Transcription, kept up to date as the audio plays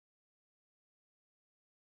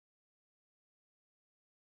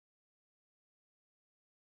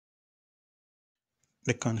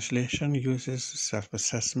The Constellation uses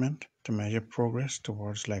self-assessment to measure progress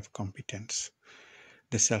towards life competence.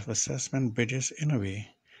 The self-assessment bridges, in a way,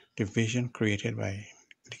 the vision created by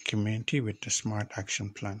the community with the SMART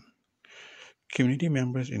action plan. Community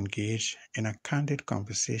members engage in a candid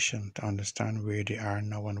conversation to understand where they are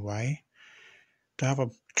now and why, to have a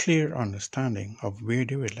clear understanding of where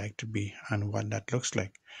they would like to be and what that looks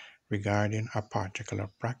like regarding a particular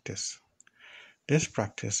practice. This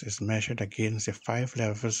practice is measured against the 5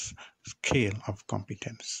 levels scale of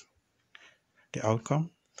competence. The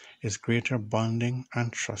outcome is greater bonding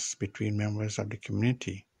and trust between members of the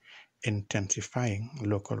community, intensifying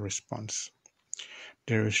local response.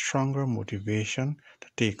 There is stronger motivation to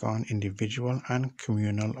take on individual and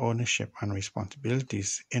communal ownership and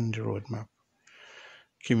responsibilities in the roadmap.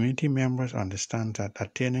 Community members understand that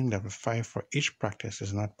attaining level 5 for each practice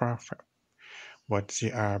is not perfect, but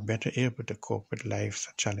they are better able to cope with life's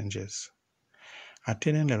challenges.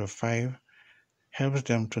 Attaining level 5 helps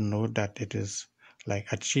them to know that it is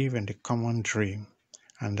like achieving the common dream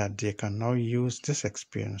and that they can now use this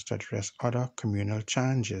experience to address other communal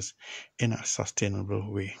challenges in a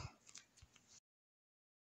sustainable way.